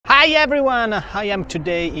Hi everyone, I am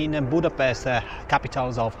today in Budapest,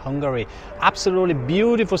 capital of Hungary. Absolutely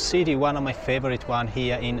beautiful city, one of my favorite one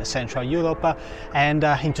here in Central Europe. And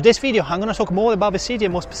in today's video I'm going to talk more about the city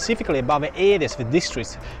and more specifically about the areas, the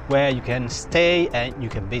districts where you can stay and you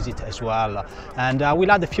can visit as well. And I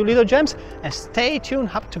will add a few little gems, and stay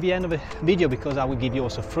tuned up to the end of the video because I will give you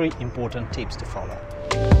also 3 important tips to follow.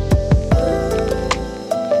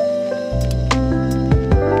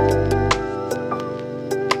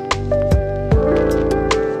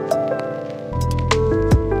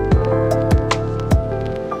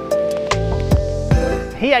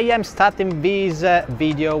 Here I am starting this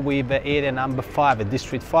video with area number 5,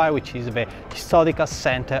 District 5, which is the historical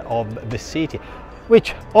center of the city,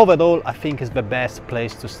 which overall I think is the best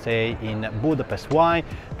place to stay in Budapest. Why?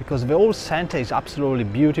 Because the whole center is absolutely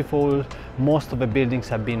beautiful. Most of the buildings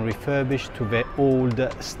have been refurbished to the old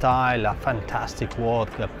style, fantastic work.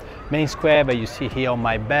 Main square that you see here on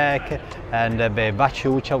my back, and the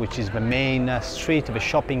Váci, which is the main street, the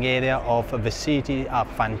shopping area of the city, are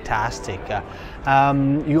fantastic.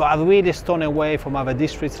 You are really stone away from other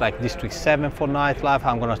districts like District 7 for nightlife.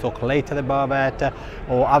 I'm going to talk later about that,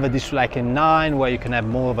 or other districts like in 9 where you can have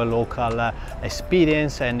more of a local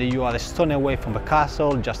experience, and you are a stone away from the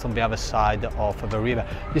castle just on the other side of the river.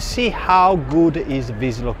 You see how good is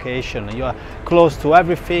this location. You are close to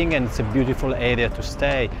everything and it's a beautiful area to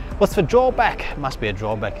stay. What's the drawback? Must be a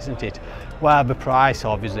drawback, isn't it? Well, the price,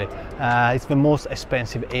 obviously. It's the most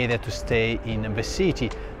expensive area to stay in the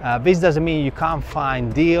city. This doesn't mean you can't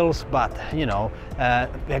find deals, but you know,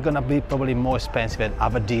 they're gonna be probably more expensive than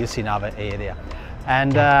other deals in other area.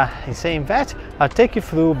 And in saying that, I'll take you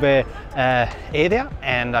through the area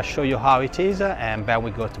and I'll show you how it is, and then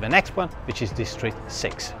we go to the next one, which is District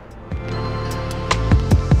 6.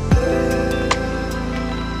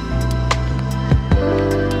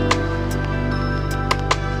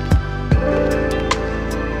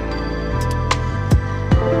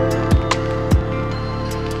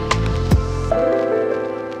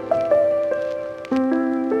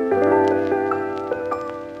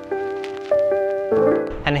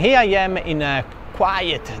 And here I am in a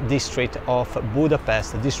quiet district of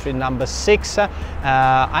Budapest, district number 6.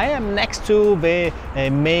 I am next to the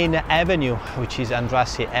main avenue, which is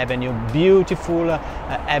Andrassy Avenue. Beautiful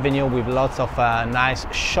avenue with lots of nice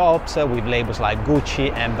shops with labels like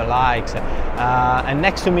Gucci and the likes. And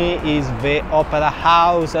next to me is the Opera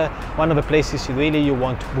House, one of the places really you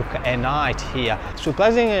want to book a night here.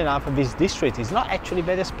 Surprisingly enough, this district is not actually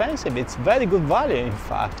very expensive. It's very good value, in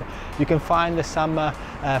fact. You can find some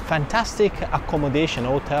fantastic accommodation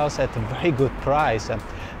hotels at a very good price.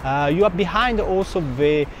 You are behind also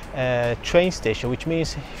the train station, which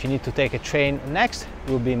means if you need to take a train next,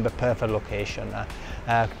 you'll be in the perfect location.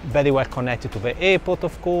 Very well connected to the airport,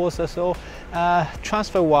 of course, so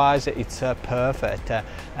transfer wise it's perfect.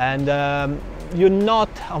 And you're not,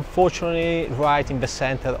 unfortunately, right in the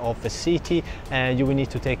center of the city, and you will need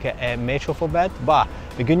to take a metro for that. But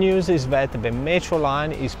the good news is that the metro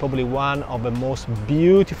line is probably one of the most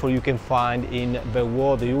beautiful you can find in the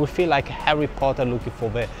world. You will feel like Harry Potter looking for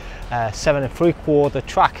the 7 3/4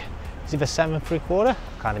 track. Is it the 7 3/4?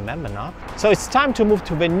 Can't remember now. So it's time to move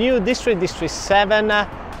to the new district, District 7,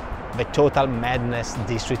 the total madness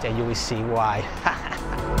district, and you will see why.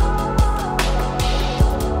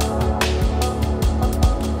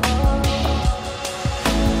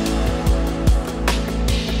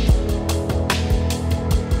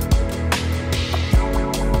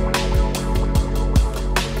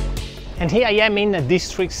 And here I am in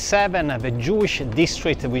District 7, the Jewish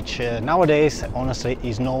district, which nowadays honestly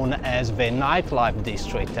is known as the nightlife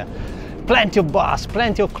district. Plenty of bars,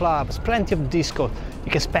 plenty of clubs, plenty of disco.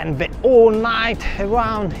 You can spend the whole night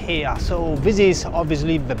around here. So this is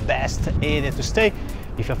obviously the best area to stay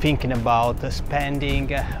if you're thinking about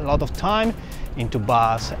spending a lot of time into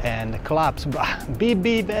bars and clubs. But be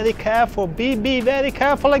very careful, be very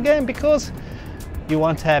careful again, because you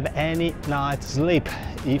won't have any night's sleep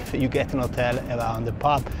if you get an hotel around the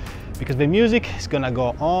pub, because the music is gonna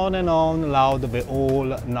go on and on loud the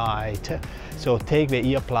whole night. So take the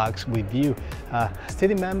earplugs with you. Still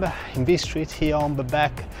remember in this street here on the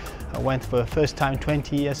back, I went for the first time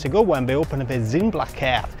 20 years ago when they opened the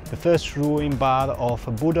Zimblakert, the first ruin bar of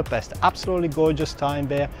Budapest. Absolutely gorgeous time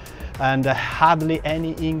there, and hardly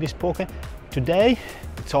any English spoken. Today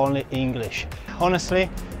it's only English. Honestly,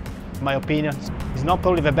 my opinion, it's not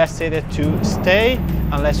probably the best area to stay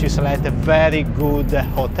unless you select a very good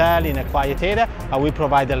hotel in a quiet area. I will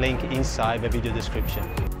provide a link inside the video description.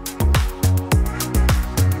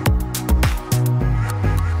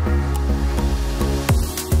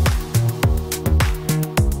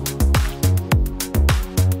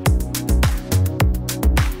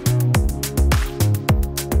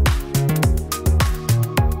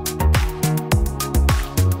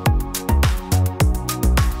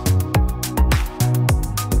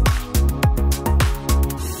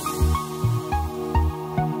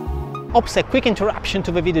 Oops, a quick interruption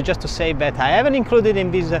to the video just to say that I haven't included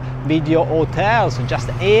in this video hotels, just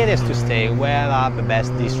areas to stay, where are the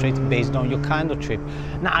best districts based on your kind of trip.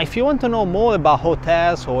 Now, if you want to know more about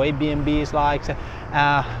hotels or Airbnbs like,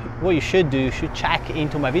 what you should do, you should check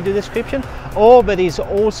into my video description, or there is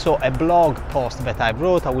also a blog post that I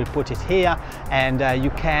wrote. I will put it here, and you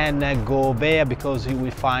can go there because you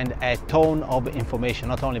will find a ton of information,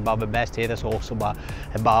 not only about the best areas, also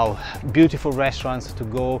about beautiful restaurants to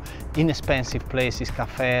go, inexpensive places,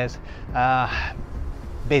 cafes,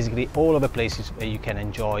 basically all of the places that you can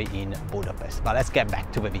enjoy in Budapest. But let's get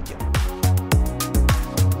back to the video.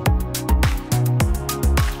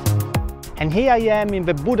 And here I am in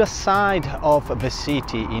the Buda side of the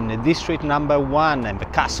city, in district number 1 and the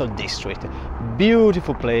Castle district.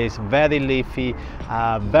 Beautiful place, very leafy,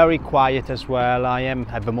 very quiet as well. I am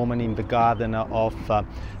at the moment in the garden of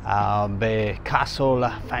the castle,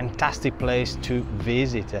 fantastic place to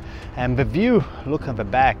visit. And the view, look at the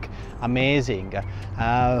back, amazing.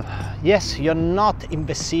 Yes, you're not in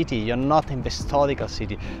the city, you're not in the historical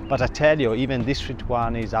city, but I tell you, even District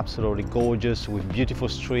 1 is absolutely gorgeous with beautiful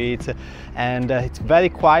streets, and it's very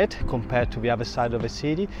quiet compared to the other side of the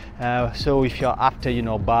city. So if you're after, you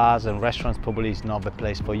know, bars and restaurants, probably is not the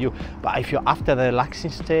place for you. But if you're after a relaxing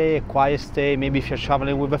stay, a quiet stay, maybe if you're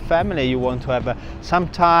traveling with a family, you want to have some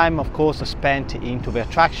time, of course, spent into the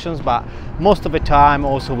attractions, but most of the time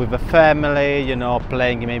also with the family, you know,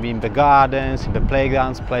 playing maybe in the gardens, in the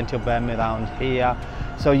playgrounds, plenty of them around here.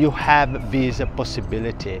 So you have this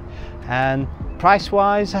possibility. And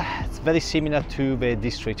price-wise, it's very similar to the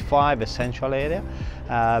District 5, the central area,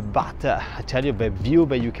 but I tell you, the view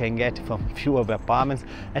that you can get from a few of the apartments,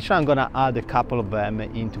 actually I'm gonna add a couple of them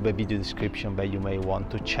into the video description that you may want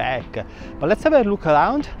to check. But let's have a look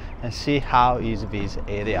around and see how is this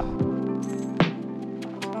area.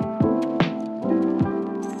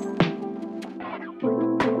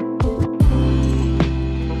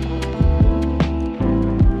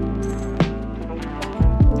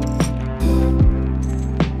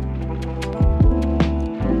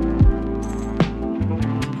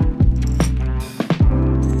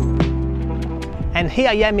 And here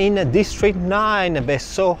I am in District 9, the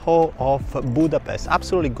SoHo of Budapest.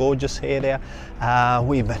 Absolutely gorgeous area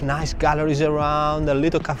with nice galleries around,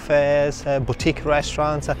 little cafes, boutique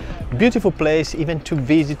restaurants. Beautiful place even to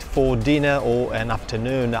visit for dinner or an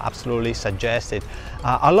afternoon, absolutely suggested.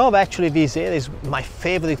 I love actually this area, is my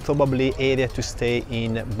favorite probably area to stay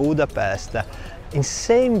in Budapest. In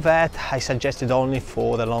saying that, I suggested only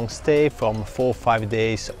for the long stay from 4 or 5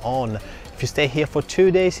 days on. If you stay here for 2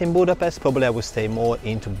 days in Budapest, probably I will stay more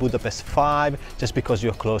into Budapest 5, just because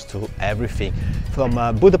you're close to everything. From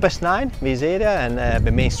Budapest 9, this area, and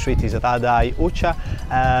the main street is Radai Utca,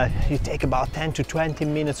 you take about 10 to 20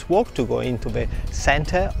 minutes walk to go into the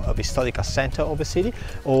center, of historical center of the city,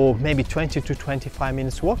 or maybe 20 to 25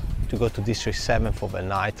 minutes walk to go to District 7 for the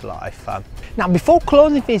nightlife. Now, before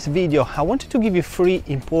closing this video, I wanted to give you 3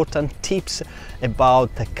 important tips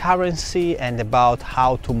about the currency and about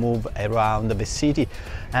how to move around the city.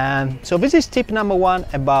 So this is tip number 1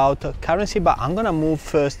 about currency, but I'm gonna move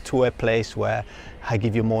first to a place where I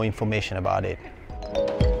give you more information about it.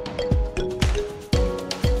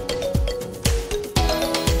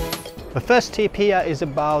 The first tip here is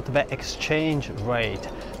about the exchange rate.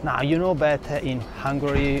 Now, you know that in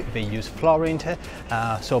Hungary they use forint,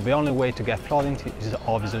 so the only way to get forint is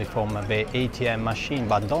obviously from the ATM machine,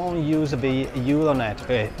 but don't use the Euronet,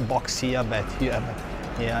 the box here that you have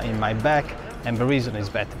here in my back, and the reason is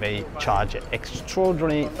that they charge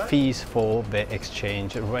extraordinary fees for the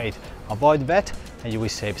exchange rate. Avoid that and you will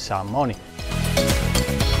save some money.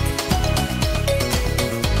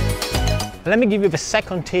 Let me give you the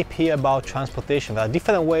second tip here about transportation. There are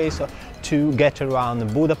different ways to get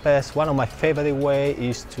around Budapest. One of my favorite ways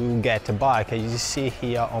is to get a bike. As you see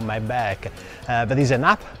here on my back, there is an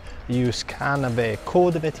app. You scan the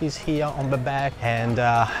code that is here on the back and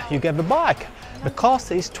you get the bike. The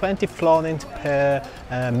cost is 20 florins per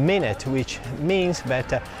minute, which means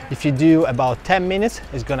that if you do about 10 minutes,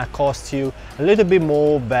 it's gonna cost you a little bit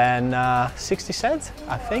more than 60 cents,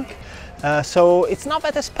 I think. So it's not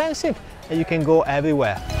that expensive and you can go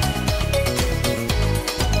everywhere.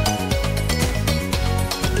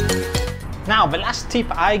 Now, the last tip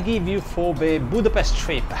I give you for the Budapest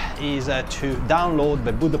trip is to download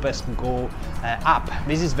the Budapest Go app.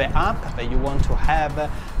 This is the app that you want to have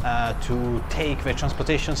to take the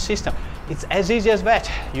transportation system. It's as easy as that.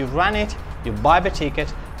 You run it, you buy the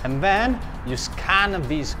ticket, and then you scan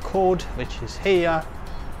this code, which is here,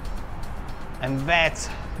 and that's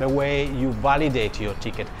the way you validate your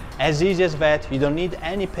ticket. as easy as that. You don't need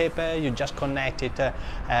any paper, you just connect it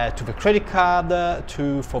to the credit card,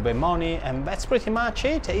 for the money, and that's pretty much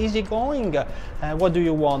it. Easy going. What do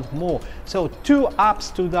you want more? So 2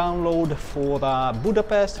 apps to download for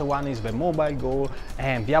Budapest. One is the mobile Go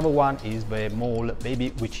and the other one is the mall baby,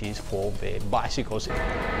 which is for the bicycles.